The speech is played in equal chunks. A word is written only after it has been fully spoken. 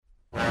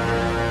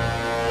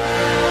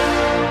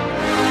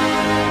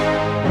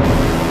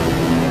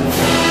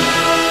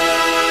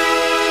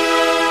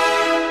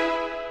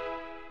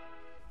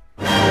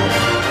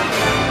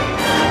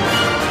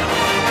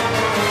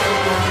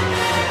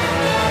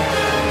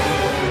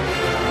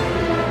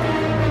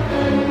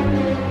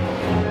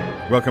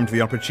Welcome to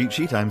the Opera Cheat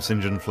Sheet. I'm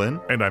St. John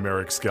Flynn. And I'm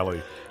Eric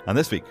Skelly. And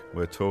this week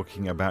we're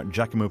talking about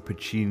Giacomo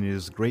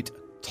Puccini's great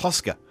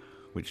Tosca,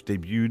 which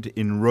debuted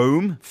in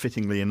Rome,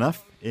 fittingly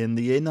enough, in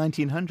the year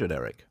 1900,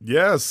 Eric.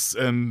 Yes,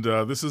 and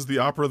this is the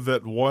opera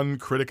that one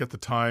critic at the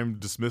time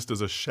dismissed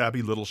as a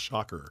shabby little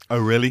shocker. Oh,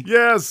 really?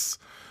 Yes!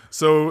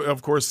 So,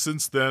 of course,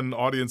 since then,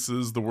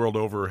 audiences the world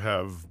over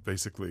have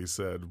basically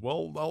said,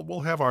 well,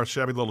 we'll have our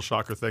shabby little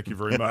shocker, thank you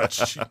very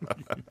much.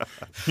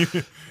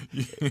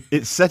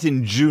 It's set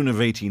in June of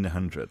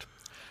 1800.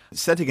 It's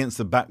set against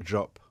the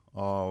backdrop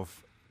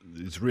of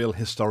these real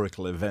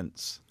historical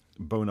events.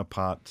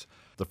 Bonaparte,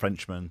 the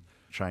Frenchman,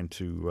 trying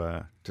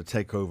to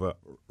take over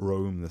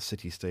Rome, the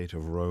city-state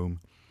of Rome.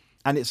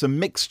 And it's a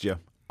mixture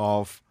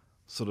of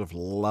sort of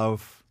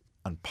love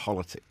and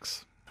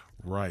politics.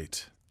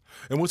 Right.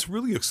 And what's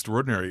really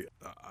extraordinary,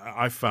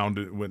 I found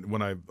it when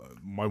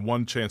my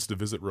one chance to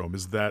visit Rome,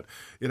 is that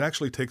it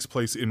actually takes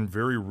place in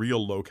very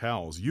real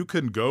locales. You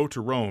can go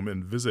to Rome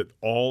and visit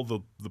all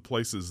the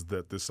places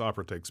that this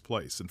opera takes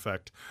place. In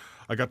fact,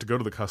 I got to go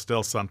to the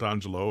Castel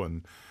Sant'Angelo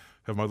and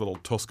have my little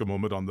Tosca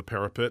moment on the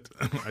parapet.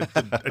 I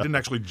didn't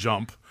actually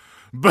jump,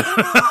 but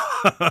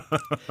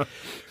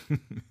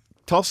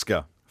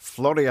Tosca,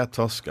 Floria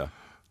Tosca,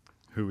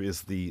 who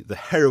is the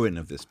heroine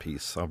of this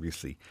piece,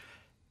 obviously.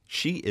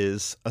 She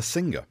is a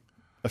singer,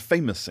 a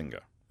famous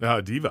singer.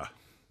 A diva.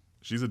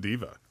 She's a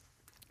diva.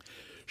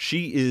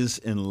 She is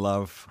in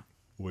love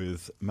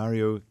with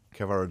Mario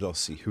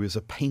Cavaradossi, who is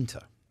a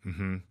painter.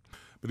 Mm-hmm.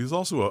 But he's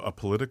also a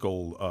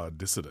political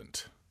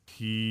dissident.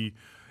 He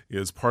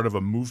is part of a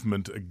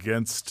movement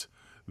against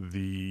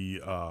the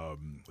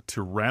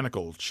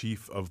tyrannical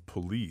chief of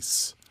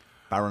police.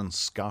 Baron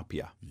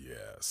Scarpia.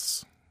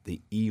 Yes.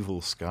 The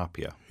evil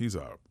Scarpia. He's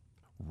a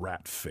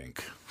rat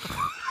fink.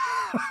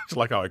 It's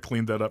like how I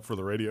cleaned that up for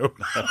the radio.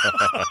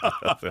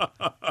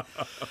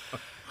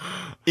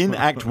 In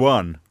Act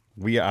 1,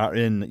 we are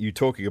in, you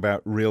talking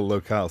about real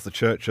locales, the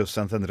Church of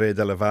Sant'Andrea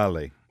della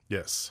Valle.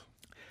 Yes.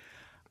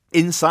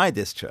 Inside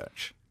this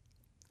church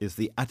is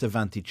the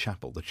Attavanti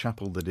Chapel, the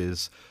chapel that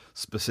is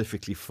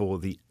specifically for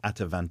the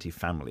Attavanti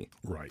family.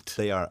 Right.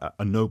 They are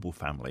a noble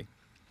family.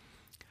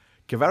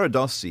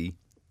 Cavaradossi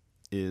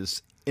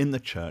is in the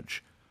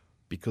church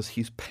because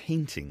he's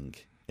painting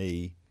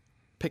a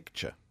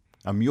picture,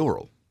 a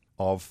mural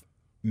of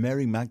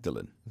Mary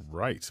Magdalene.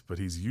 Right, but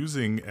he's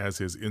using as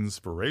his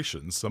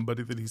inspiration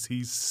somebody that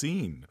he's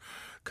seen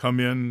come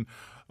in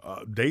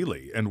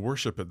daily and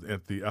worship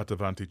at the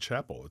Attavanti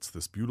Chapel. It's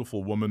this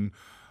beautiful woman,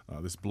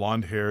 this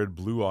blonde-haired,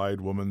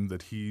 blue-eyed woman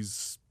that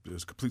is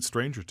a complete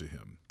stranger to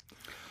him.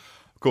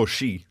 Of course,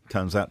 she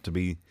turns out to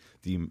be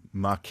the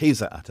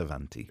Marchesa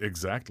Attavanti.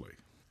 Exactly.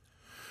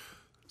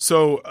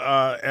 So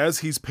as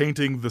he's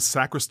painting, the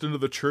sacristan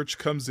of the church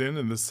comes in,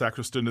 and the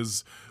sacristan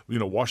is,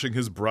 washing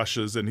his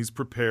brushes, and he's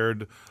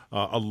prepared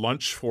a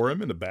lunch for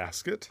him in a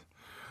basket,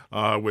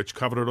 which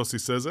Cavaradossi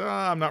says,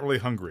 I'm not really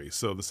hungry.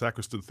 So the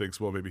sacristan thinks,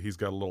 well, maybe he's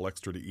got a little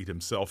extra to eat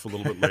himself a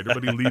little bit later,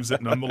 but he leaves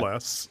it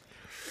nonetheless.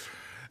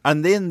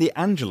 And then the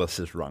Angelus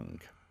is rung.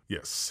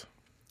 Yes.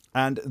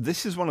 And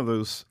this is one of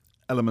those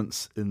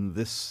elements in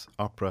this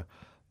opera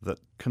that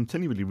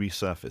continually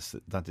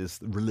resurface, that is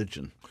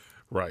religion.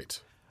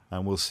 Right.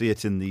 And we'll see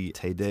it in the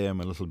Te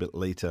Deum a little bit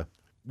later.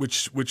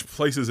 Which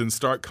places in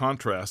stark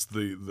contrast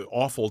the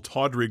awful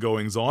tawdry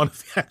goings-on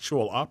of the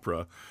actual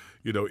opera,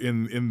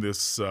 in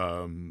this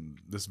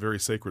this very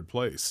sacred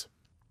place.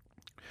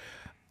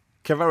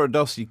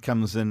 Cavaradossi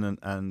comes in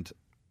and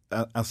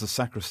as the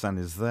sacristan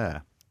is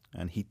there,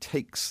 and he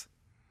takes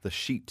the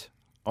sheet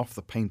off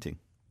the painting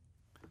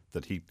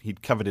that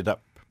he'd covered it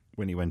up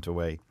when he went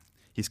away.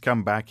 He's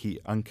come back, he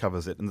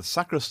uncovers it, and the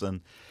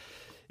sacristan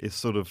is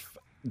sort of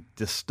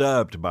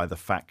disturbed by the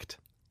fact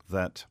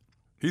that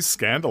he's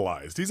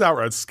scandalized. He's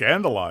outright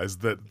scandalized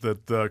that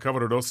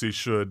Cavaradossi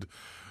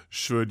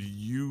should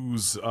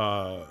use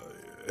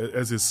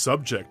as his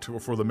subject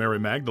for the Mary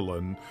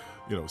Magdalene,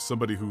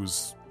 somebody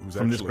who's from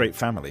actually this great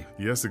family.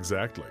 Yes,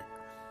 exactly.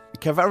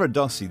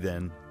 Cavaradossi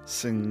then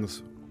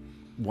sings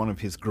one of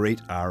his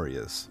great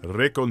arias,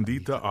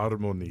 Recondita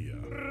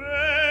Armonia.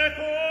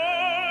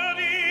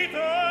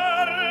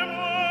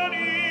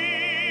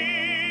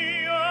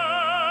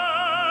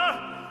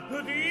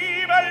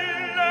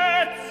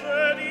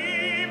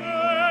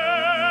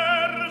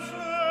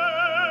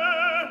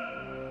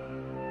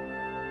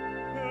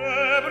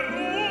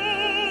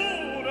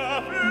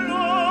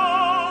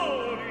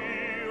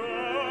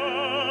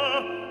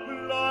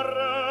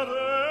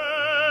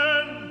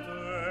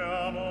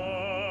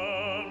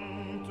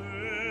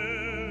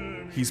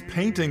 He's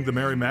painting the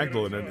Mary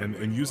Magdalene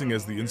and using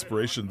as the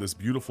inspiration this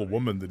beautiful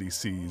woman that he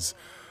sees.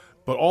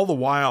 But all the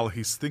while,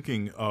 he's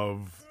thinking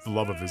of the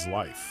love of his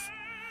life,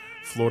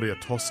 Floria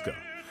Tosca.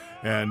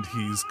 And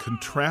he's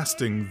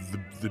contrasting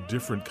the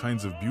different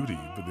kinds of beauty.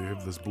 They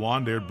have this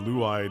blonde-haired,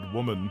 blue-eyed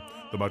woman,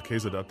 the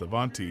Marchesa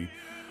d'Attavanti,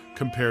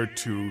 compared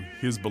to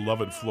his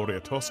beloved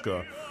Floria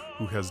Tosca,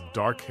 who has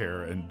dark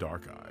hair and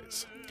dark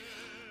eyes.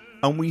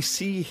 And we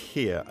see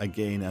here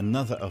again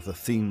another of the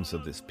themes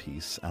of this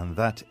piece, and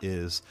that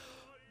is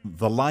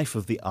the life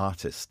of the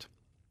artist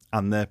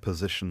and their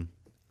position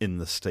in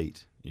the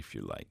state, if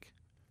you like.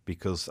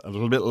 Because a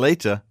little bit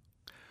later,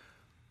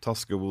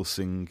 Tosca will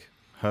sing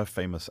her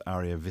famous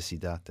aria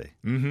Visitate.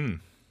 Mm-hmm.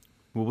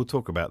 Well, we'll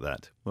talk about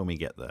that when we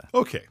get there.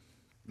 Okay.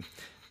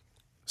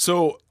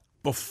 So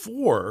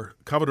before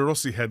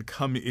Cavaradossi had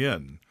come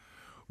in,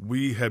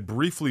 we had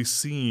briefly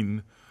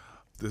seen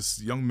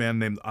this young man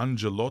named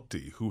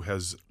Angelotti who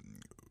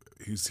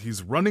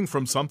he's running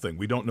from something.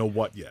 We don't know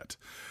what yet.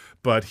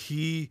 But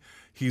he's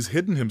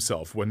hidden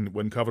himself when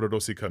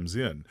Cavaradossi comes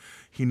in.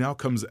 He now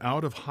comes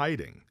out of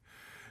hiding.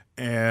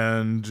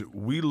 And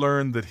we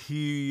learn that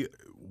he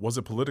was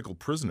a political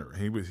prisoner.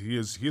 He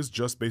has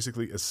just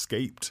basically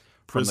escaped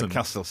prison. From the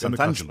Castel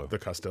Sant'Angelo. The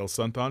Castel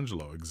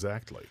Sant'Angelo,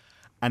 exactly.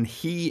 And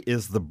he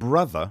is the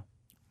brother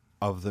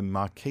of the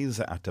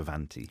Marchesa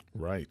Attavanti.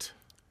 Right.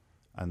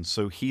 And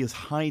so he is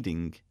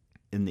hiding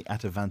in the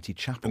Attavanti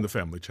chapel. In the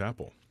family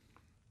chapel.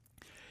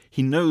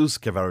 He knows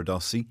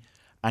Cavaradossi,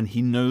 and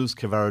he knows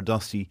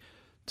Cavaradossi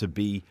to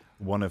be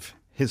one of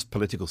his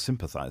political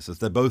sympathizers.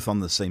 They're both on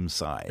the same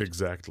side.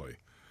 Exactly.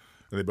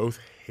 And they both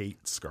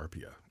hate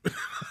Scarpia.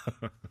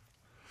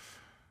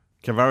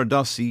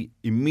 Cavaradossi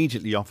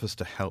immediately offers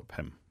to help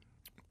him.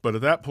 But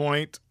at that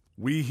point,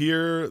 we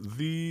hear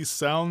the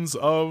sounds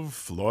of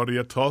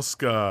Floria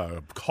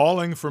Tosca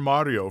calling for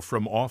Mario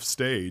from off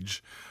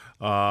stage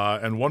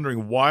and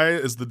wondering, why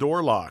is the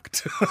door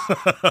locked?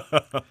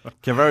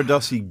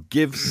 Cavaradossi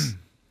gives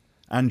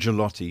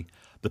Angelotti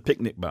the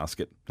picnic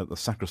basket that the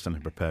sacristan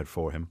had prepared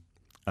for him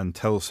and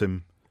tells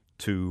him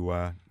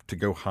to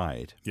go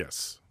hide.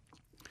 Yes.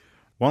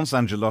 Once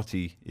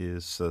Angelotti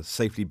is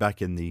safely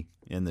back in the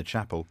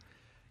chapel,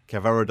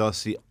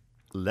 Cavaradossi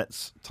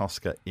lets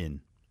Tosca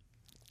in.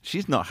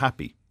 She's not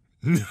happy.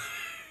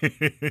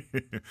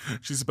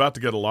 She's about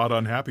to get a lot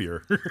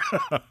unhappier.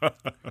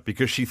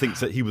 Because she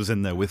thinks that he was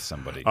in there with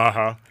somebody.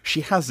 Uh-huh.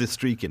 She has this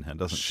streak in her,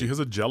 doesn't she? She has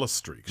a jealous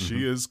streak. Mm-hmm.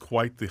 She is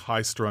quite the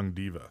high-strung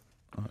diva.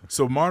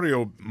 So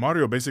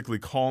Mario basically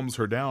calms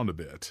her down a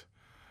bit.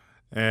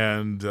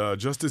 And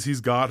just as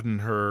he's gotten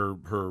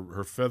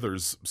her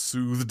feathers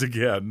soothed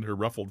again, her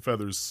ruffled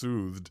feathers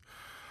soothed,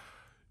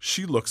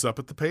 she looks up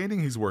at the painting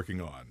he's working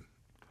on.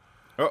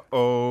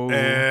 Uh-oh.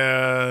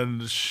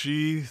 And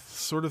she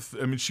sort of,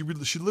 she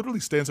literally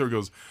stands there and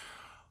goes,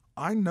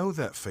 I know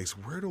that face.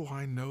 Where do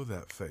I know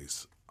that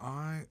face?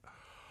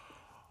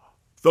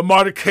 The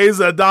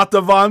Marchesa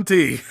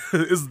d'Attavanti.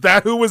 Is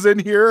that who was in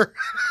here?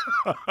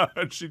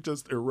 And she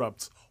just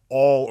erupts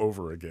all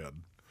over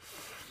again.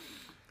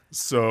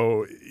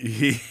 So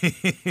he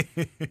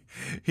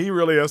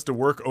really has to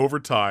work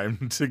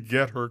overtime to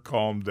get her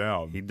calmed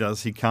down. He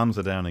does. He calms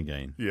her down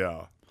again.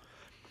 Yeah.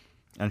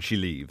 And she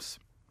leaves.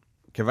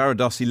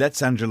 Cavaradossi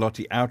lets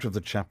Angelotti out of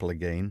the chapel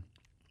again,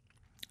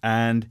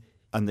 and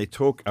they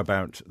talk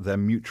about their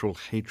mutual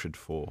hatred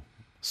for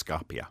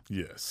Scarpia.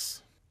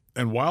 Yes.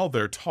 And while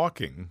they're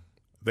talking,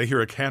 they hear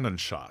a cannon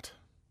shot.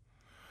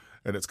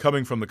 And it's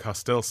coming from the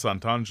Castel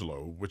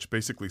Sant'Angelo, which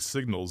basically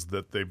signals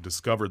that they've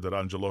discovered that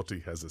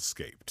Angelotti has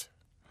escaped.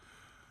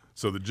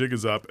 So the jig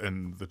is up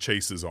and the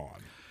chase is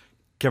on.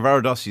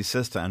 Cavaradossi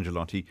says to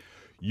Angelotti,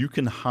 you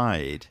can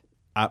hide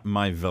at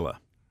my villa.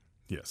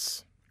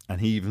 Yes.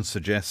 And he even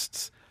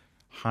suggests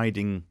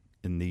hiding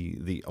in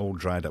the old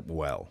dried-up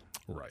well.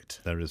 Right.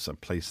 There is a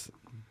place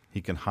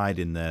he can hide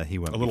in there. He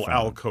won't a be little found.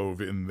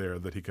 alcove in there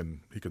that he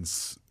can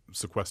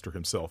sequester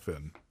himself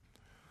in.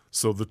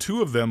 So the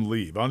two of them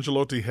leave.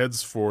 Angelotti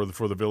heads for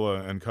the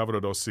villa, and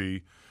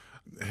Cavaradossi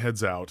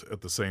heads out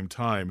at the same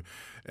time.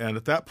 And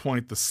at that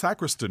point, the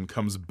sacristan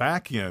comes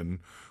back in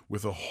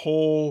with a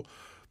whole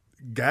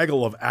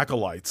gaggle of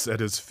acolytes at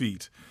his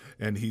feet,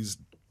 and he's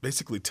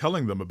basically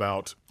telling them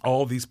about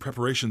all these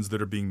preparations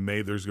that are being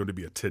made. There's going to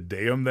be a Te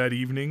Deum that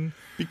evening.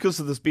 Because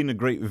there's been a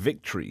great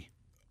victory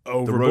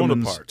over the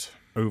Romans Bonaparte.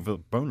 Over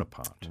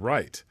Bonaparte.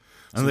 Right.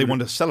 And they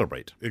want to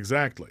celebrate.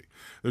 Exactly.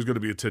 There's going to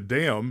be a Te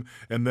Deum,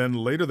 and then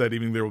later that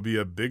evening there will be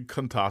a big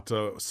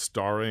cantata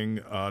starring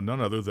none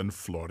other than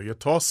Floria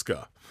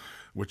Tosca,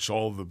 which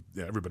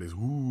everybody's,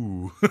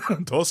 ooh,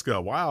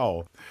 Tosca,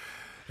 wow.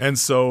 And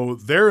so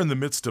they're in the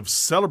midst of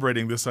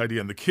celebrating this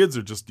idea, and the kids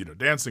are just,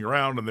 dancing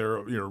around, and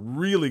they're,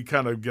 really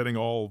kind of getting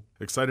all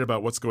excited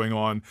about what's going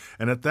on.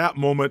 And at that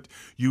moment,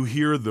 you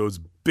hear those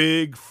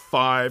big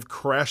 5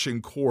 crashing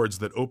chords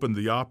that open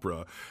the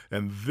opera.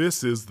 And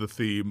this is the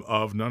theme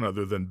of none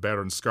other than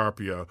Baron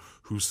Scarpia,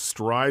 who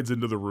strides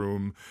into the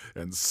room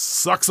and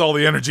sucks all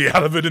the energy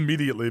out of it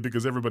immediately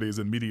because everybody is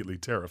immediately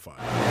terrified.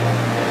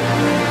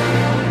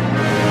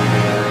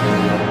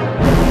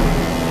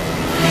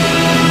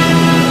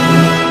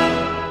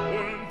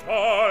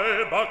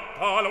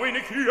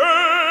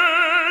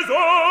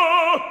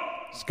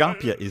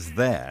 Scarpia is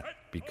there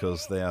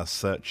because they are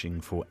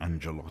searching for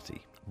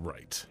Angelotti.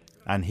 Right.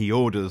 And he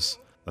orders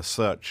a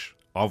search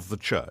of the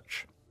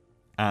church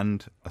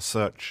and a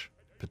search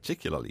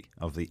particularly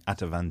of the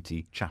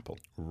Attavanti chapel.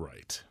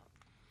 Right.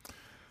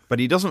 But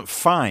he doesn't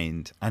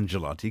find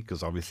Angelotti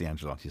because obviously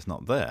Angelotti is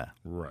not there.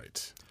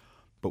 Right.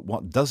 But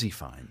what does he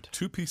find?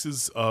 2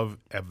 pieces of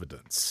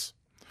evidence.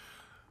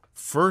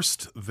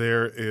 First,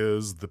 there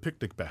is the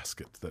picnic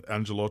basket that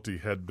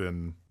Angelotti had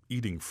been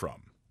eating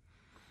from.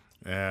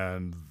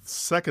 And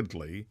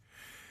secondly,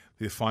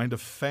 they find a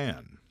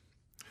fan.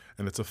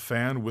 And it's a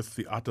fan with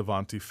the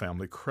Attavanti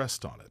family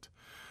crest on it.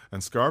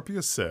 And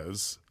Scarpia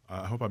says,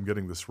 I hope I'm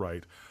getting this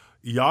right,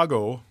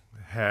 Iago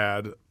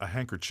had a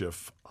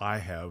handkerchief, I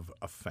have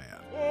a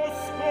fan.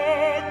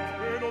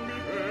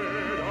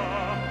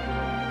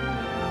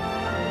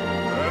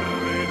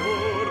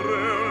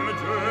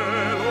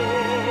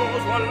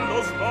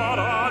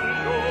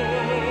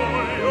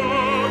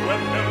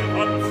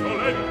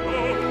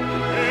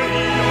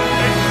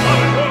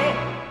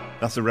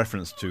 That's a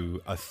reference to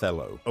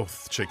Othello. Oh,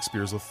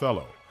 Shakespeare's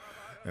Othello.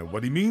 And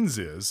what he means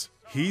is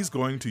he's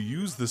going to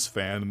use this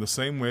fan in the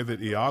same way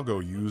that Iago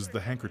used the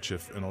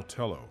handkerchief in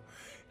Othello.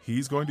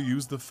 He's going to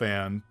use the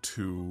fan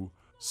to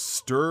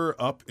stir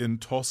up in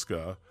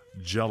Tosca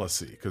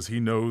jealousy, because he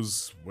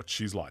knows what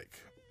she's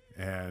like.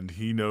 And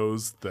he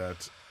knows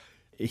that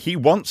he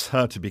wants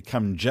her to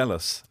become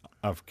jealous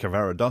of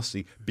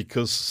Cavaradossi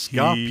because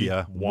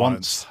Scarpia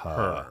wants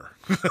her.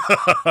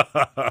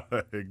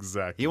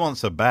 Exactly. He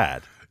wants her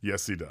bad.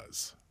 Yes, he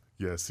does.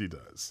 Yes, he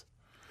does.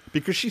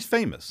 Because she's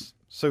famous.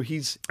 So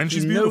she's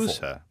beautiful. Knows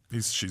her.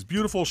 She's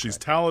beautiful, she's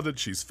talented,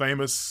 she's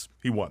famous.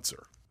 He wants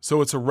her.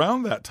 So it's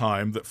around that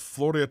time that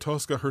Floria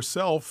Tosca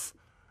herself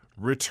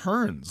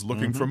returns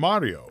looking for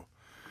Mario.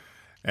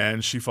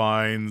 And she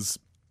finds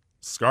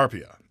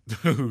Scarpia,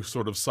 who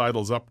sort of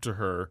sidles up to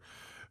her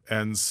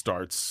and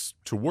starts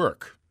to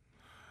work,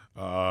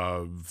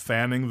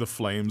 fanning the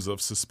flames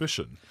of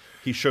suspicion.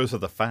 He shows her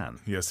the fan.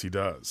 Yes, he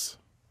does.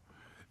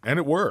 And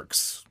it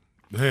works.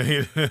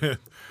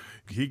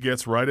 He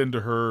gets right into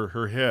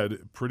her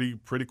head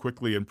pretty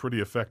quickly and pretty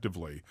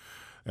effectively,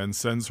 and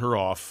sends her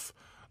off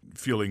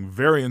feeling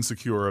very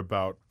insecure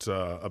about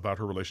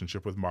her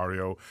relationship with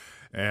Mario.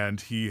 And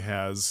he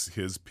has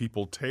his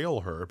people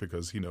tail her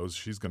because he knows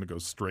she's going to go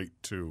straight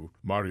to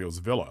Mario's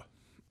villa.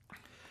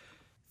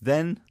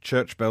 Then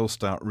church bells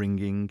start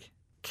ringing,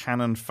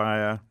 cannon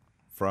fire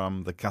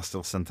from the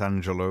Castel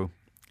Sant'Angelo,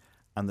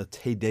 and the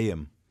Te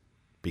Deum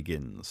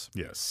begins.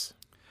 Yes.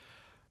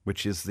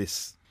 Which is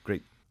this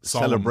great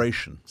Solemn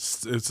celebration.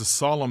 It's a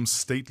solemn,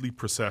 stately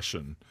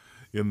procession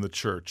in the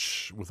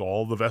church with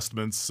all the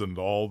vestments and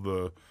all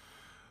the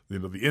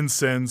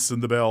incense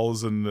and the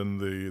bells and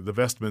the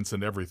vestments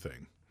and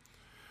everything.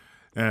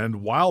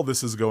 And while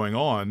this is going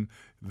on,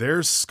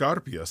 there's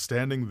Scarpia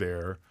standing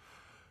there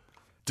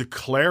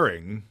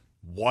declaring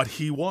what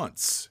he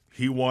wants.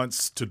 He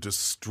wants to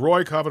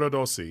destroy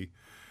Cavaradossi,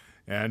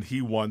 and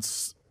he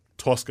wants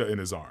Tosca in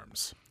his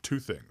arms. Two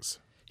things.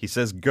 He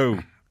says, "Go,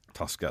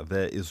 Tosca,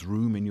 there is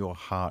room in your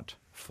heart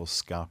for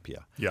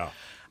Scarpia." Yeah.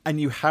 And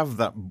you have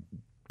that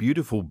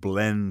beautiful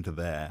blend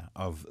there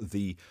of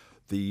the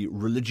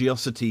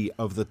religiosity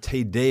of the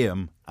Te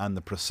Deum and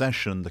the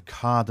procession, the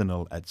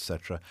cardinal,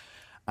 etc.,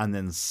 and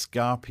then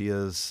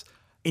Scarpia's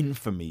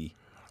infamy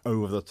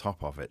over the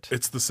top of it.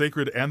 It's the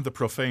sacred and the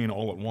profane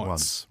all at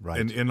once.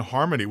 Right. In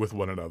harmony with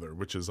one another,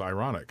 which is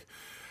ironic.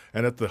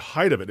 And at the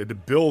height of it,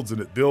 it builds and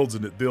it builds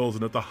and it builds,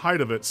 and at the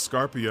height of it,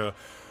 Scarpia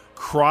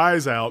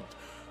cries out,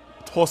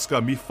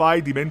 "Tosca, mi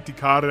fai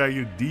dimenticare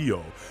il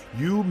Dio.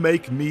 You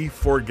make me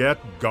forget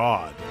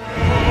God."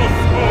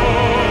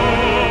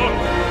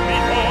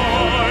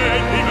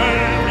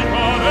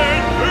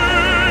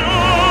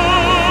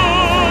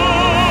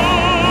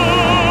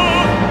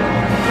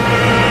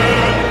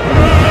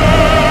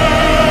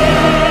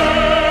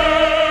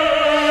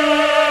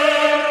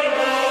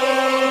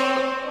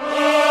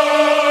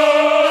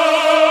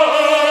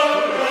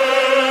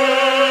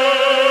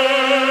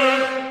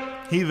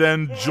 He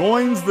then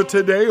joins the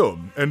Te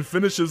Deum and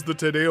finishes the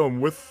Te Deum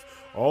with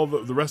all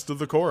the rest of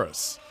the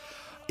chorus.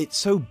 It's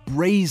so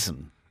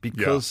brazen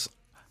because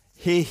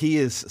here he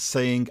is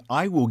saying,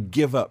 "I will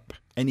give up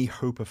any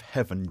hope of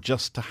heaven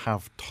just to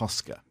have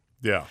Tosca."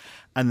 Yeah.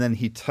 And then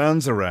he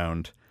turns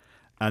around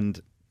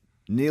and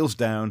kneels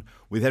down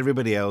with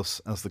everybody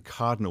else as the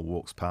cardinal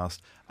walks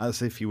past,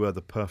 as if he were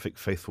the perfect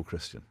faithful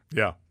Christian.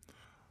 Yeah.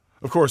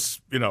 Of course,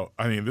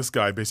 this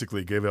guy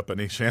basically gave up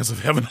any chance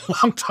of heaven a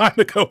long time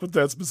ago, but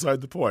that's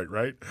beside the point,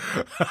 right?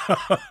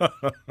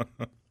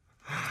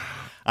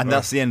 And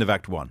that's the end of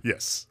Act 1.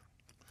 Yes.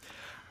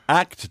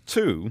 Act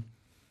 2,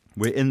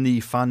 we're in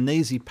the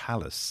Farnese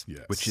Palace,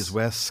 Yes. which is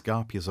where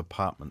Scarpia's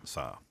apartments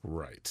are.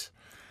 Right.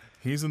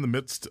 He's in the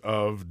midst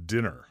of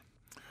dinner,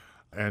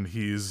 and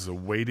he's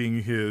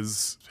awaiting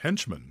his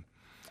henchmen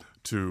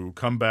to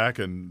come back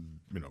and,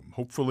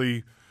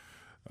 hopefully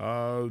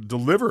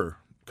deliver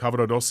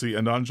Cavaradossi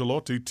and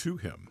Angelotti to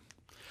him.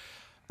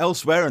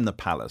 Elsewhere in the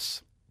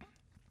palace,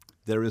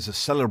 there is a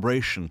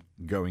celebration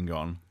going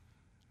on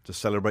to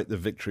celebrate the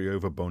victory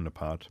over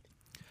Bonaparte.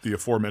 The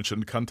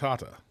aforementioned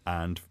cantata.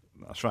 And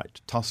that's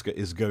right, Tosca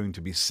is going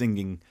to be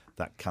singing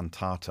that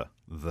cantata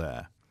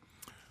there.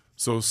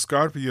 So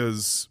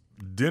Scarpia's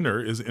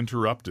dinner is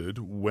interrupted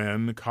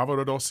when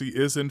Cavaradossi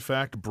is in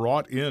fact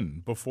brought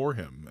in before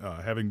him,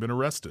 having been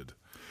arrested.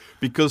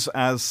 Because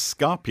as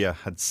Scarpia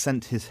had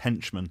sent his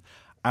henchmen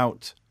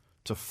out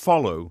to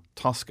follow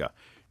Tosca.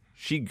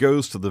 She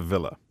goes to the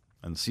villa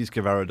and sees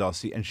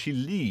Cavaradossi, and she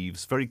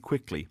leaves very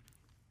quickly.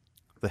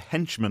 The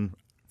henchmen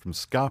from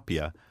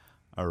Scarpia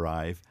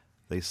arrive.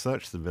 They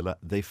search the villa.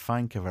 They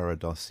find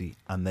Cavaradossi,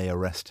 and they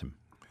arrest him.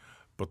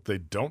 But they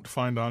don't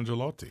find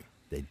Angelotti.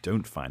 They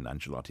don't find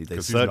Angelotti. They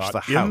 'Cause search he's the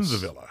not house.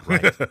 in the villa.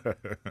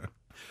 Right.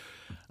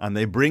 And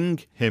they bring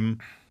him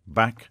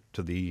back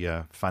to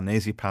the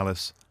Farnese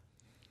Palace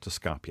to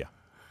Scarpia.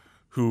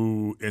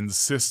 Who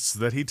insists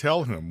that he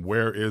tell him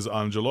where is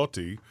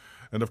Angelotti,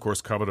 and of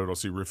course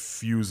Cavaradossi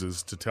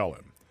refuses to tell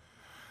him.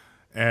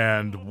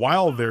 And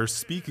while they're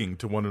speaking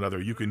to one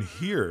another, you can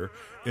hear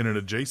in an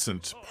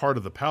adjacent part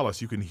of the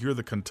palace, you can hear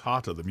the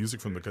cantata. The music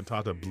from the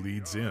cantata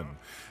bleeds in,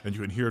 and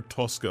you can hear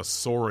Tosca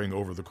soaring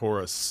over the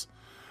chorus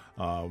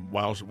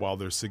while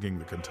they're singing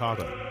the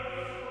cantata.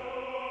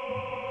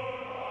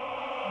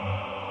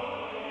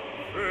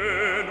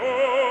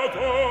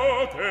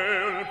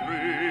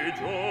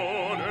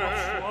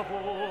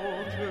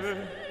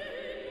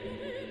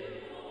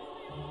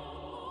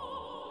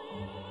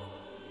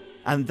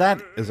 And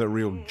that is a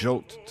real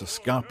jolt to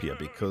Scarpia,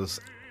 because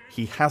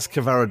he has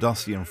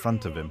Cavaradossi in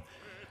front of him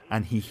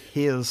and he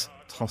hears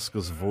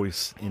Tosca's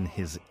voice in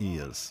his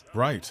ears.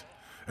 Right.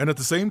 And at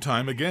the same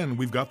time, again,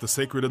 we've got the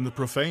sacred and the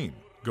profane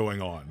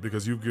going on,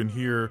 because you can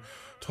hear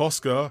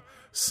Tosca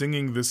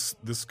singing this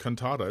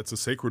cantata. It's a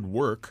sacred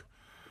work,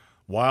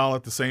 while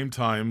at the same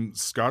time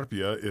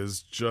Scarpia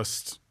is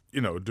just,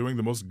 doing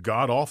the most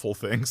god-awful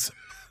things,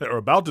 or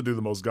about to do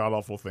the most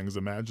god-awful things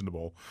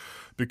imaginable,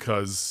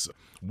 because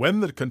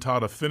when the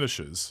cantata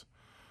finishes,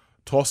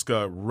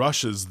 Tosca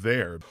rushes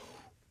there.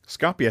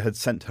 Scarpia had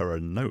sent her a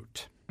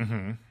note,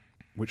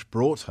 which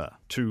brought her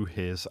to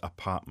his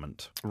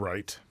apartment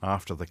Right.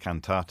 after the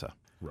cantata.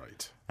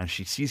 Right. And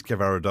she sees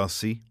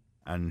Cavaradossi,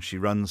 and she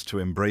runs to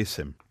embrace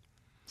him.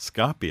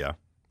 Scarpia,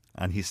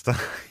 and he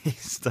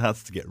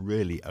starts to get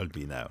really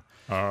ugly now.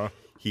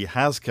 He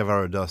has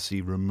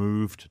Cavaradossi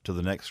removed to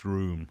the next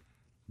room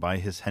by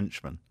his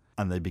henchmen,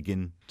 and they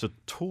begin to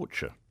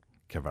torture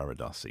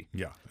Cavaradossi.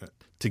 Yeah.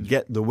 To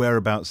get the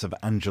whereabouts of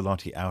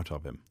Angelotti out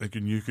of him.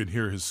 You can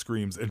hear his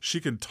screams, and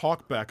she can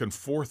talk back and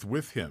forth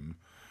with him,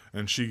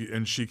 and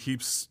she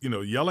keeps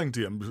yelling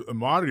to him,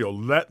 Mario,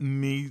 let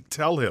me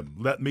tell him,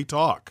 let me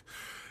talk,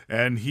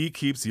 and he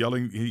keeps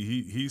yelling.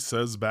 He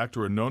says back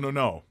to her,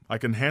 no, I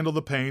can handle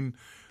the pain.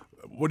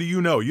 What do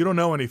you know? You don't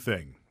know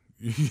anything.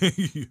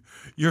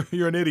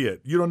 You're an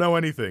idiot. You don't know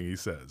anything, he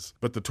says.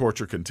 But the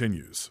torture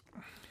continues.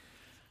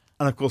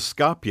 And of course,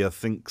 Scarpia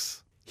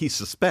he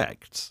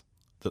suspects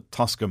that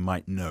Tosca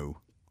might know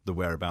the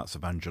whereabouts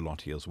of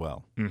Angelotti as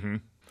well. Mm-hmm.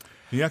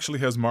 He actually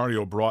has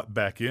Mario brought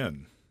back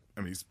in.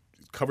 I mean, he's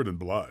covered in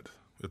blood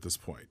at this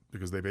point,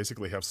 because they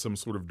basically have some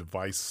sort of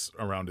device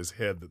around his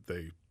head that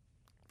they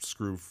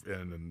screw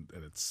in,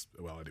 and it's,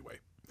 well, anyway.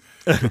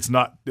 It's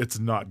not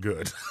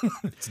good.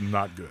 It's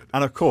not good.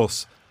 And of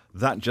course,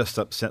 that just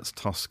upsets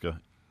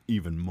Tosca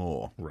even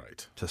more.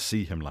 Right. To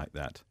see him like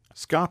that.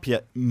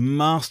 Scarpia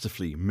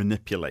masterfully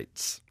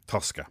manipulates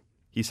Tosca.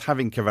 He's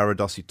having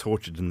Cavaradossi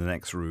tortured in the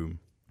next room.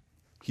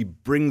 He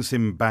brings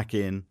him back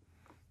in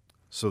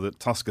so that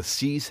Tosca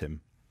sees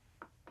him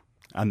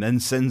and then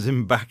sends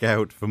him back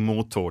out for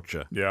more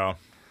torture. Yeah.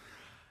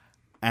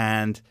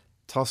 And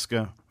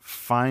Tosca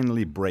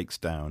finally breaks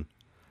down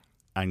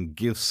and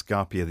gives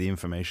Scarpia the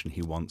information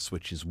he wants,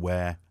 which is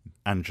where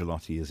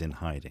Angelotti is in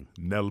hiding.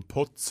 Nel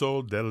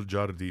pozzo del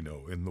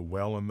giardino, in the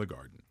well in the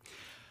garden.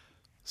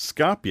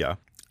 Scarpia,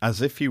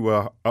 as if he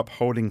were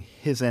upholding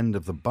his end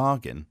of the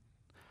bargain,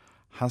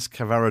 has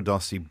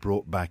Cavaradossi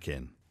brought back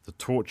in. The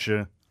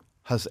torture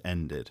has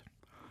ended.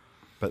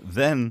 But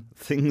then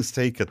things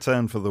take a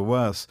turn for the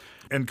worse.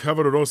 And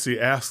Cavaradossi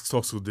asks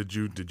Tosca, did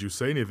you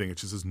say anything? And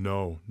she says,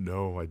 no,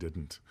 I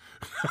didn't.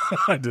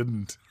 I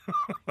didn't.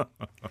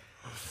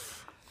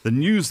 The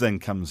news then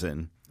comes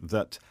in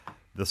that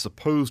the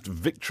supposed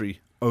victory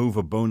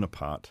over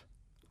Bonaparte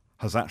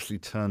has actually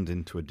turned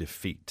into a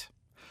defeat.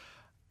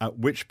 At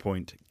which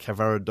point,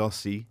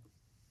 Cavaradossi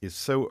is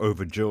so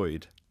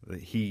overjoyed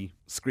that he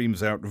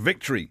screams out,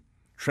 "Victory!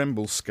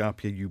 Tremble,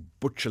 Scarpia, you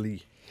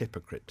butcherly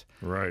hypocrite."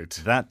 Right.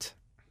 That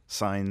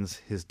signs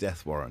his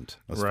death warrant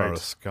as far Right.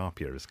 as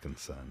Scarpia is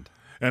concerned.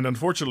 And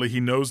unfortunately, he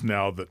knows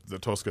now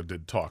that Tosca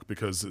did talk,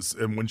 because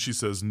and when she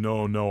says,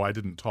 no, I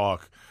didn't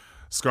talk,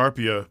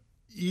 Scarpia,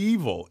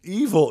 evil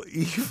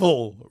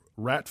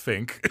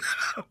ratfink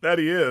that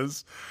he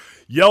is,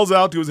 yells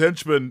out to his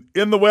henchman,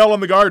 "In the well in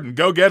the garden,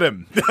 go get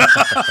him."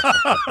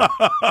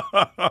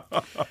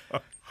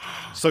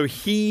 So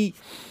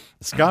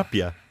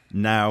Scarpia,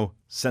 now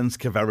sends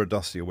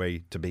Cavaradossi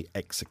away to be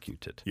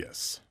executed.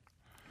 Yes.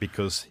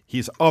 Because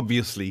he's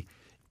obviously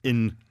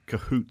in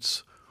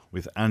cahoots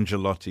with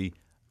Angelotti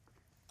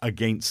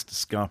against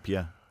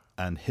Scarpia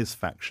and his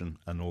faction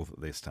and all that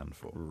they stand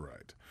for.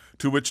 Right.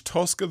 To which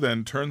Tosca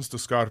then turns to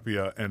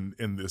Scarpia and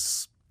in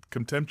this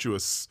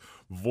contemptuous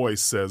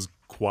voice says,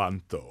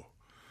 "Quanto?"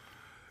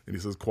 And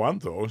he says,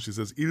 "Quanto?" And she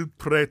says, "Il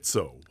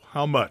prezzo."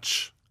 How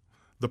much?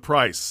 The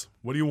price.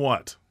 What do you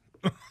want?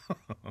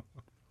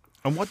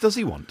 And what does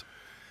he want?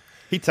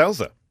 He tells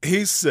her.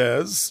 He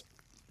says,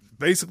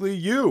 basically,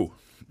 you.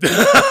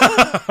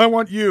 I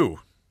want you.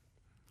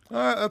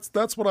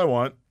 That's what I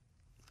want.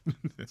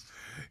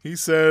 He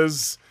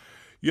says,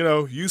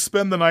 you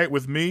spend the night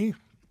with me,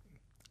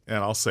 and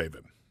I'll save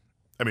him.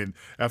 I mean,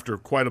 after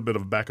quite a bit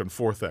of back and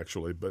forth,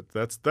 actually, but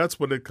that's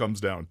what it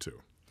comes down to.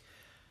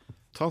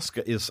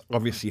 Tosca is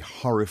obviously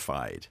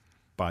horrified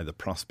by the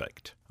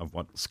prospect of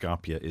what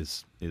Scarpia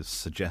is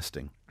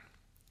suggesting.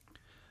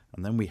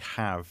 And then we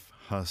have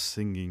her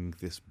singing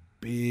this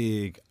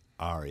big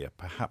aria,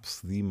 perhaps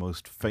the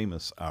most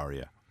famous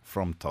aria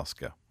from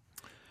Tosca.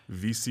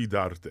 Visi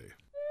d'arte.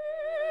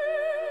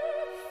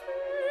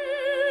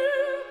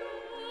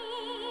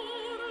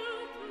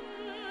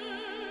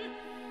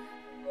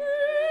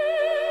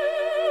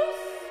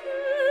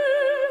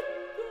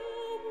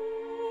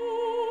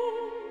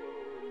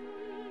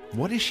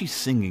 What is she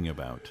singing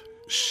about?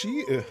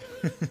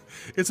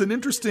 It's an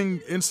interesting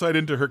insight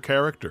into her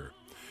character.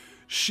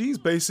 She's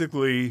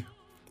basically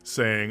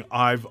saying,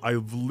 I've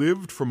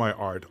lived for my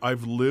art.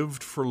 I've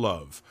lived for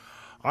love.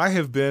 I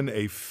have been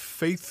a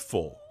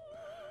faithful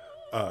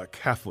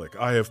Catholic.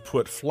 I have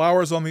put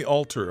flowers on the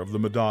altar of the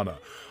Madonna.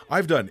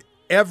 I've done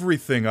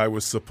everything I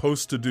was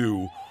supposed to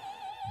do.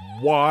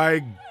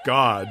 Why,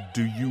 God,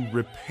 do you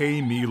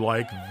repay me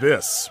like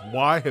this?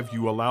 Why have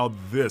you allowed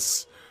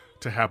this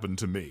to happen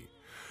to me?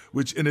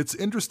 It's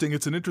interesting.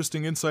 It's an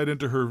interesting insight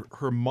into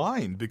her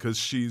mind, because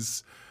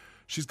she's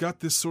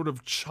got this sort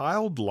of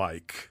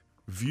childlike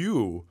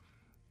view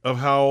of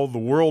how the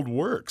world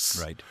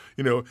works. Right.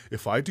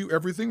 If I do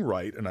everything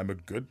right, and I'm a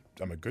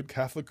good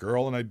Catholic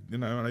girl, and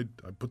I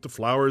put the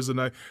flowers, and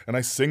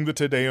I sing the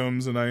Te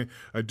Deums, and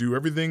I do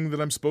everything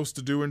that I'm supposed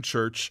to do in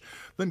church,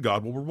 then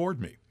God will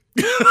reward me.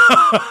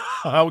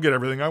 I'll get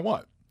everything I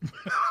want.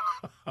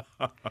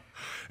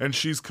 And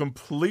she's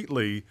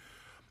completely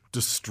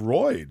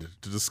destroyed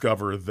to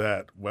discover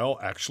that, well,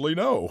 actually,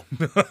 no.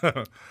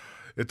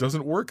 It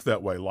doesn't work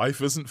that way. Life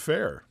isn't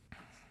fair.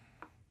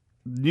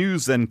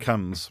 News then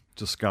comes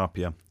to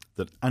Scarpia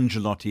that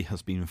Angelotti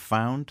has been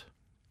found,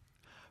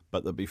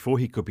 but that before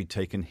he could be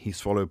taken, he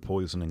swallowed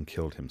poison and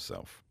killed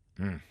himself.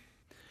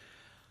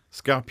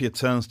 Scarpia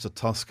turns to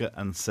Tosca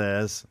and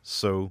says,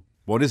 so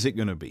what is it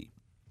going to be?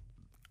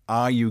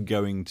 Are you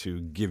going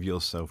to give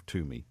yourself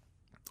to me?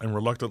 And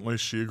reluctantly,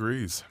 she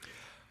agrees.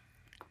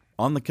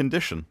 On the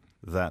condition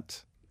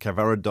that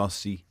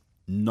Cavaradossi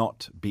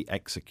not be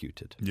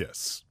executed.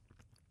 Yes.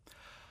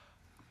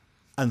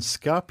 And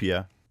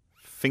Scarpia,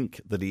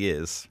 think that he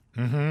is,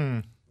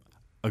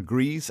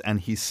 agrees, and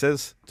he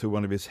says to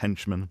one of his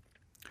henchmen,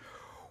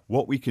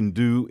 what we can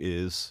do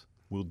is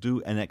we'll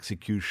do an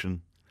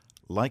execution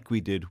like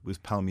we did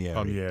with Palmieri.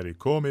 Palmieri,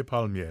 come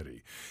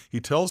Palmieri. He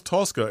tells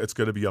Tosca it's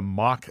going to be a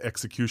mock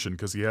execution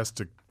because he has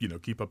to,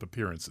 keep up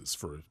appearances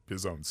for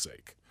his own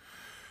sake.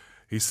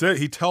 He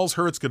tells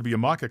her it's going to be a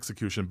mock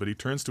execution, but he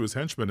turns to his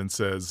henchman and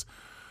says,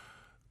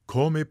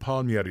 come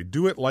Palmieri,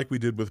 do it like we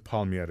did with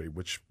Palmieri,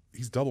 which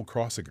he's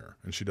double-crossing her,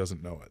 and she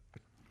doesn't know it.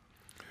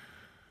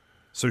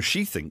 So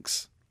she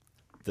thinks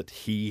that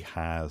he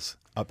has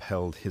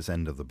upheld his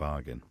end of the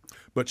bargain.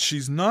 But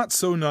she's not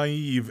so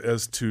naive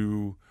as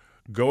to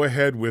go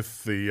ahead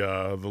with the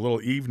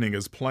little evening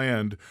as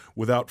planned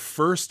without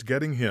first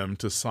getting him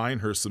to sign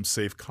her some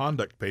safe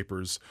conduct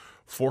papers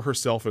for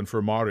herself and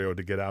for Mario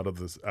to get out of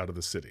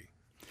the city.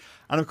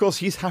 And of course,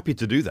 he's happy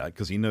to do that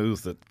because he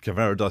knows that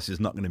Cavaradossi is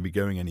not going to be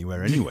going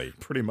anywhere anyway.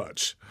 Pretty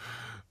much.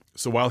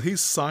 So while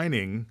he's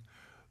signing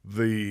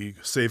the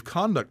safe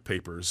conduct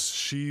papers,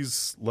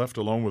 she's left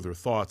alone with her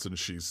thoughts, and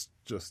she's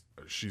just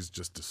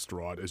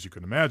distraught, as you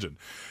can imagine.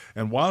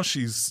 And while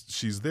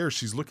she's there,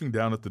 she's looking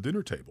down at the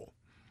dinner table.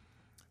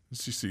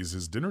 She sees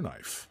his dinner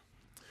knife.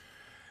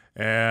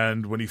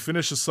 And when he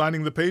finishes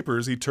signing the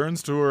papers, he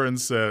turns to her and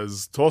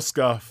says,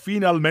 Tosca,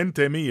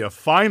 finalmente mia,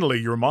 finally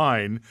you're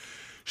mine.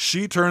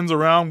 She turns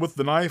around with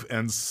the knife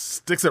and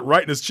sticks it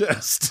right in his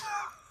chest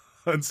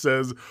and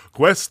says,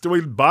 questo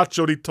il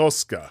bacio di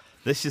Tosca.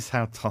 This is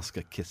how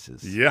Tosca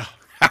kisses. Yeah.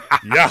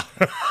 Yeah.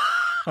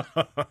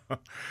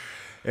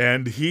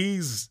 And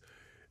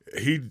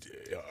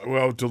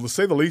well, to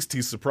say the least,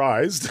 he's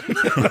surprised.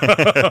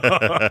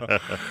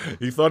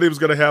 He thought he was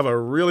going to have a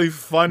really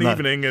fun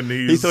evening, and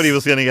he thought he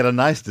was going to get a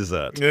nice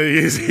dessert.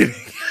 He's eating.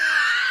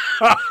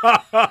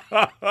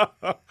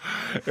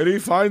 And he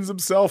finds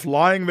himself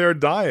lying there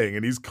dying,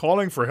 and he's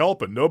calling for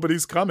help, and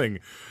nobody's coming.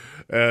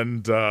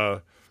 And,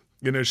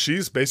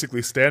 she's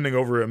basically standing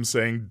over him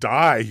saying,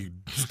 die,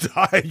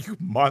 you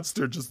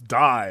monster, just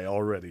die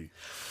already.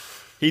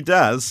 He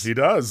does. He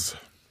does.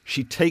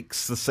 She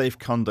takes the safe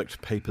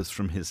conduct papers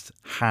from his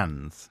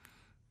hands.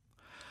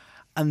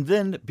 And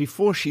then,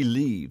 before she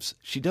leaves,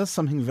 she does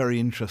something very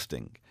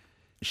interesting.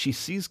 She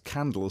sees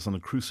candles on a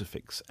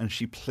crucifix, and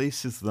she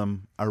places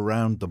them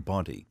around the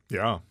body.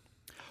 Yeah.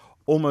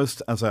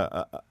 Almost as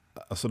a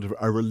sort of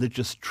a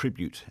religious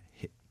tribute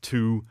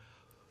to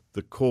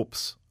the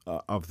corpse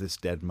of this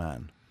dead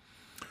man.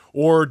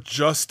 Or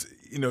just,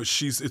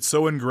 it's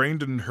so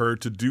ingrained in her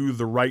to do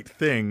the right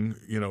thing,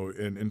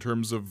 in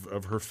terms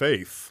of her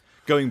faith.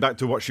 Going back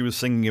to what she was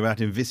singing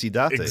about in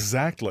Visidate.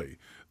 Exactly.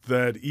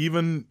 That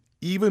even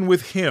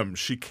with him,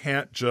 she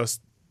can't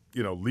just,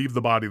 leave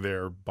the body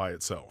there by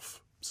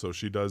itself. So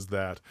she does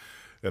that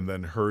and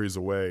then hurries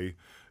away,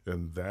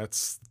 and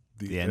that's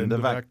the end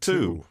of Act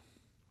 2.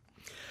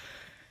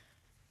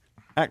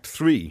 Act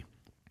 3,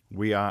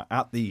 we are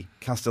at the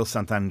Castel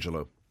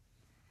Sant'Angelo,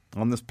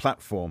 on this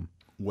platform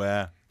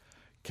where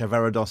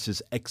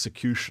Cavarados's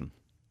execution,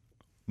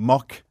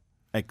 mock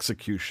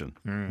execution,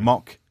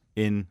 mock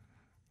in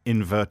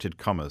inverted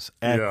commas,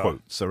 air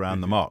quotes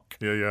around the mock.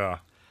 Yeah.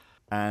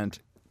 And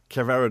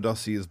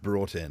Cavaradossi is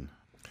brought in.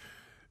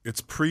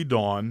 It's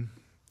pre-dawn,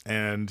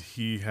 and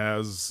he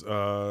has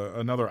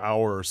another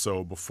hour or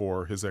so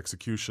before his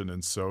execution,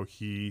 and so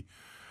he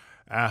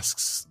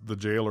asks the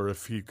jailer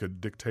if he could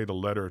dictate a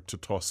letter to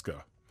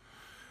Tosca.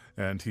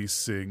 And he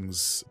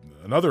sings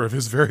another of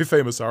his very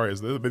famous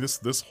arias.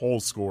 This whole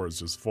score is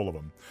just full of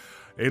them.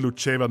 E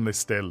lucevan le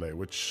stelle,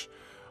 which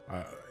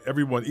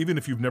everyone, even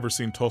if you've never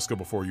seen Tosca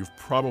before, you've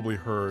probably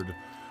heard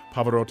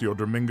Pavarotti or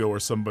Domingo or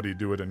somebody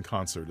do it in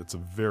concert. It's a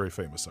very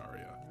famous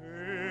aria.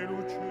 E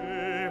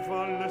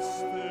lucevan le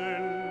stelle,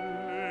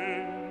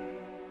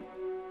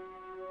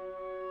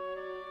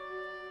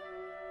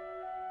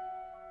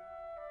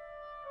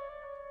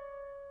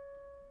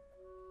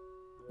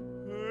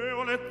 e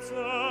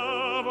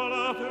olezzava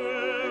la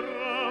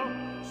terra,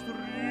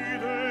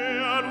 stride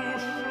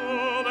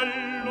all'uscio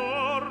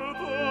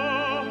dell'orto.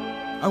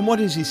 And what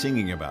is he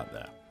singing about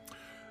there?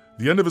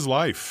 The end of his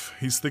life.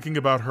 He's thinking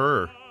about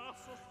her.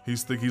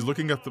 He's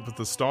looking at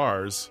the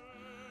stars,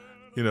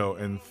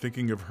 and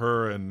thinking of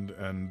her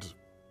and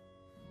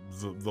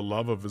the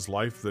love of his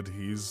life that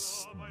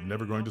he's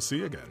never going to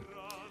see again.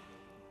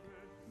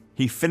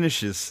 He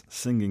finishes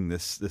singing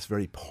this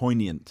very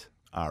poignant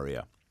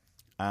aria,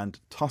 and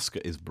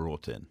Tosca is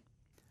brought in.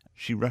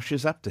 She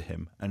rushes up to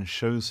him and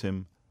shows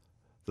him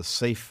the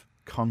safe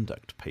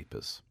conduct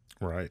papers.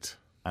 Right.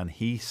 And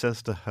he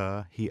says to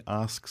her, he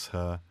asks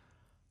her,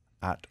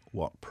 at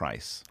what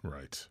price?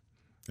 Right.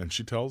 And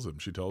she tells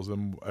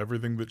him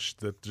everything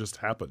that just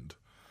happened.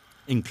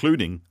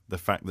 Including the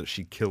fact that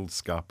she killed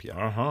Scarpia.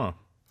 Uh-huh.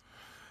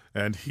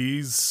 And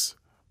he's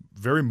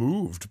very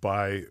moved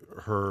by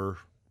her,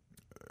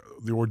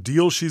 the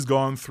ordeal she's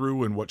gone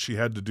through and what she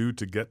had to do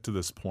to get to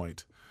this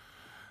point.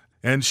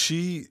 And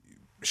she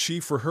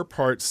for her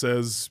part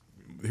says,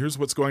 here's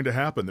what's going to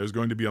happen. There's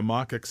going to be a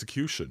mock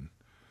execution.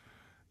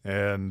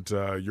 And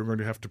you're going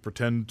to have to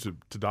pretend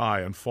to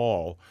die and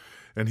fall.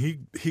 And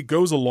he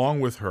goes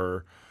along with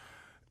her,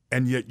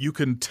 and yet you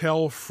can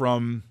tell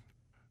from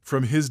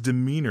his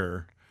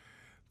demeanor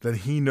that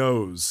he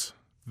knows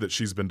that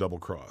she's been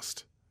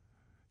double-crossed.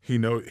 He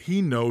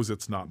knows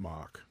it's not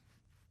mock.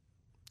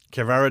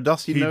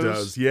 Cavaradossi knows? He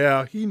does.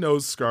 Yeah, he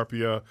knows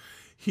Scarpia.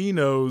 He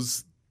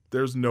knows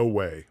there's no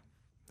way.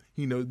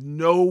 He knows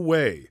no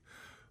way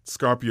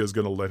Scarpia is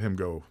going to let him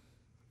go.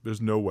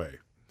 There's no way.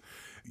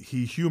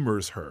 He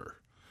humors her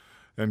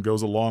and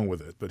goes along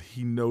with it, but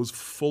he knows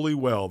fully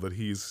well that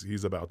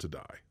he's about to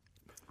die.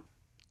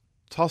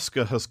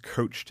 Tosca has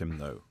coached him,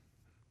 though.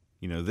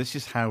 This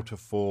is how to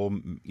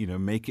form,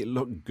 make it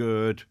look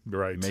good,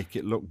 right? Make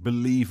it look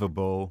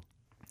believable.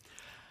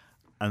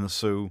 And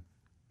so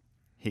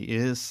he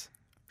is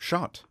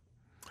shot.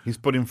 He's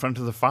put in front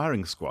of the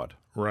firing squad.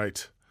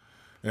 Right.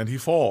 And he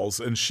falls,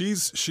 and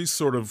she's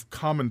sort of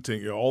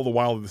commenting all the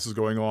while that this is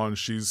going on.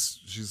 She's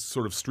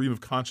sort of stream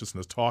of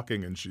consciousness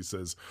talking, and she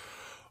says,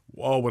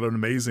 "Oh, what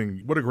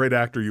a great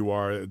actor you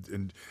are!"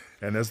 And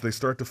as they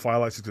start to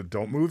file out, she said,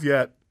 "Don't move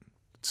yet.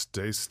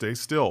 Stay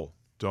still.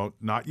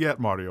 Not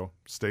yet, Mario.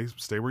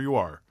 Stay where you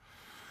are,"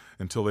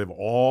 until they've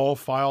all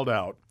filed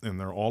out and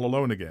they're all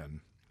alone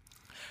again.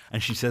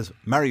 And she says,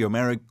 Mario,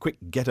 quick,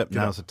 get up.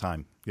 Now's the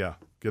time. Yeah,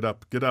 get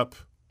up.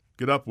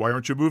 Why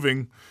aren't you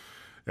moving?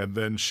 And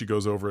then she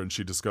goes over and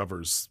she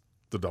discovers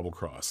the double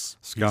cross.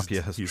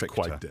 Scarpia has he's tricked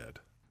quite her. dead.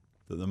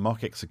 That the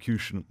mock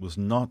execution was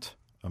not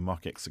a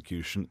mock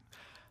execution.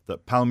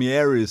 That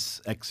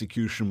Palmieri's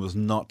execution was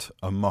not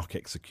a mock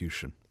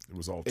execution. It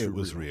was all too It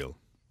was real.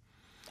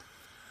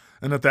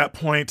 And at that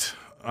point,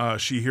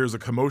 she hears a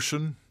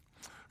commotion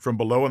from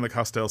below in the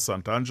Castel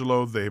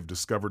Sant'Angelo. They've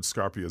discovered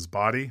Scarpia's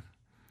body.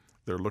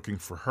 They're looking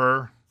for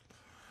her.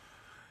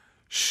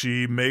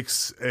 She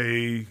makes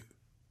a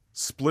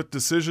split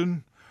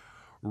decision,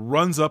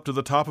 runs up to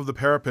the top of the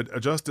parapet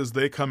just as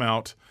they come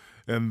out,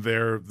 and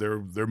they're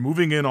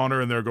moving in on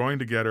her and they're going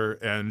to get her,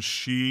 and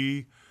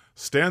she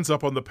stands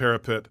up on the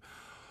parapet,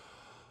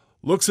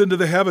 looks into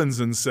the heavens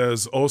and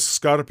says, "O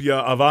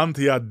Scarpia,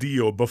 avanti a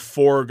Dio,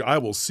 I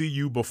will see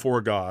you before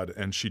God,"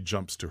 and she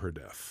jumps to her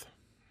death.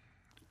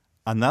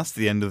 And that's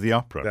the end of the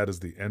opera. That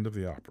is the end of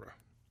the opera.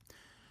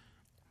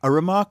 A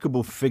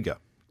remarkable figure,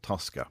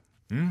 Tosca.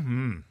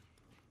 Mm-hmm.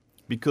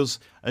 Because,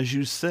 as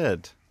you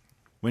said,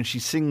 when she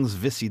sings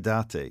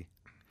Visidate,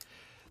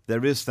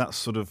 there is that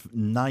sort of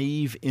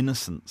naive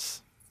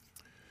innocence.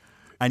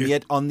 And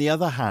yet, on the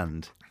other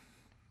hand,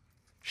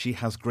 she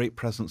has great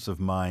presence of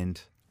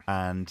mind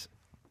and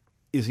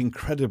is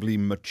incredibly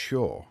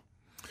mature.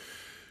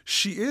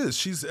 She is.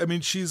 She's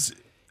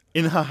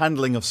in her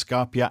handling of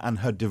Scarpia and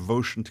her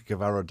devotion to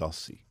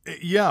Cavaradossi.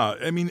 Yeah,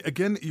 I mean,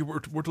 again,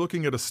 we're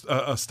looking at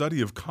a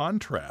study of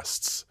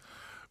contrasts,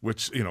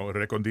 which,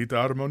 recondita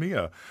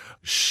armonia.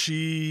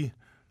 She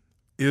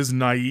is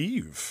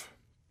naive,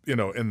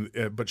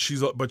 but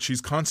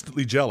she's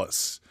constantly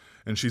jealous,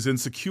 and she's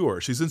insecure.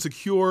 She's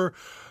insecure,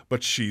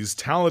 but she's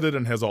talented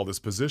and has all this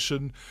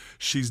position.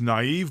 She's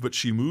naive, but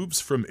she moves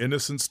from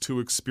innocence to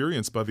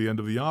experience by the end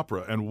of the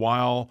opera. And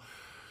while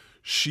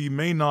she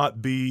may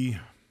be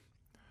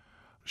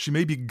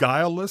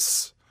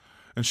guileless,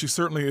 and she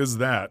certainly is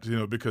that,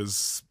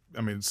 because,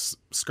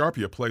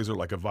 Scarpia plays her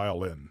like a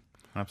violin.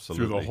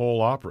 Absolutely. Through the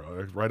whole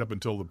opera, right up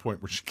until the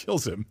point where she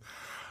kills him.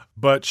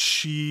 But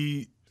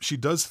she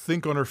does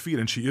think on her feet,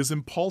 and she is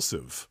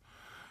impulsive.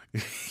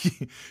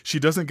 She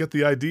doesn't get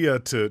the idea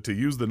to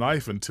use the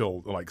knife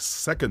until like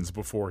seconds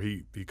before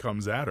he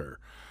comes at her.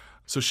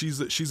 So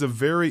she's a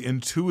very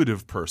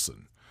intuitive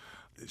person.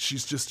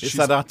 She's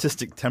that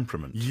artistic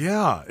temperament.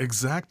 Yeah,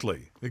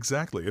 exactly.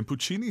 And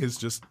Puccini has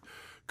just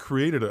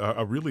created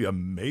a really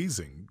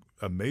amazing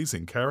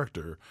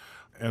character,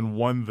 and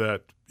one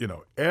that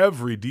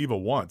every diva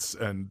wants.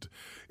 And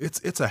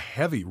it's a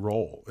heavy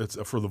role. It's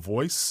for the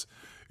voice.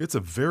 It's a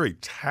very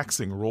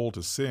taxing role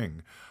to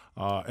sing,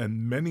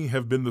 and many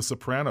have been the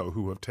soprano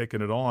who have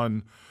taken it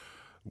on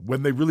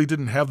when they really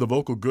didn't have the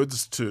vocal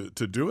goods to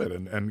do it,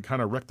 and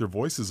kind of wreck their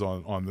voices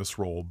on this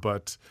role.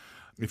 But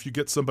if you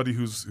get somebody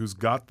who's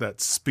got that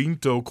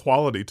spinto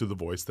quality to the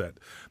voice, that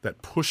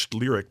pushed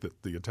lyric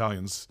that the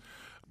Italians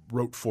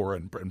wrote for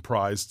and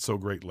prized so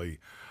greatly,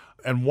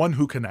 and one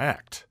who can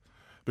act,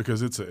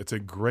 because it's a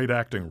great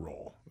acting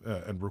role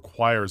and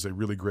requires a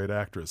really great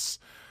actress,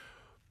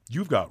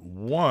 you've got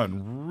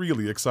one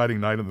really exciting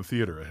night in the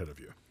theater ahead of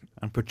you.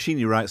 And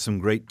Puccini writes some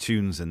great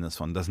tunes in this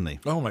one, doesn't he?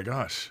 Oh my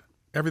gosh.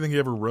 Everything he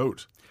ever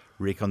wrote.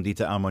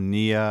 Recondita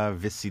Armonia,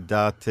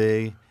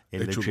 Visidate, E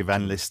le ci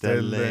van le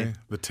stelle.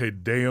 The Te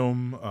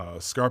Deum,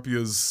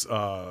 Scarpia's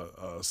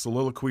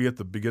soliloquy at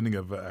the beginning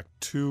of Act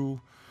 2.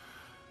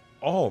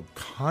 All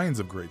kinds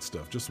of great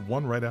stuff, just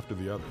one right after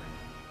the other.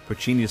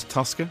 Puccini's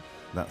Tosca.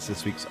 That's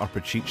this week's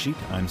Opera Cheat Sheet.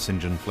 I'm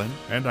St. John Flynn.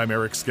 And I'm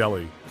Eric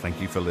Skelly. Thank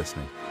you for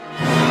listening.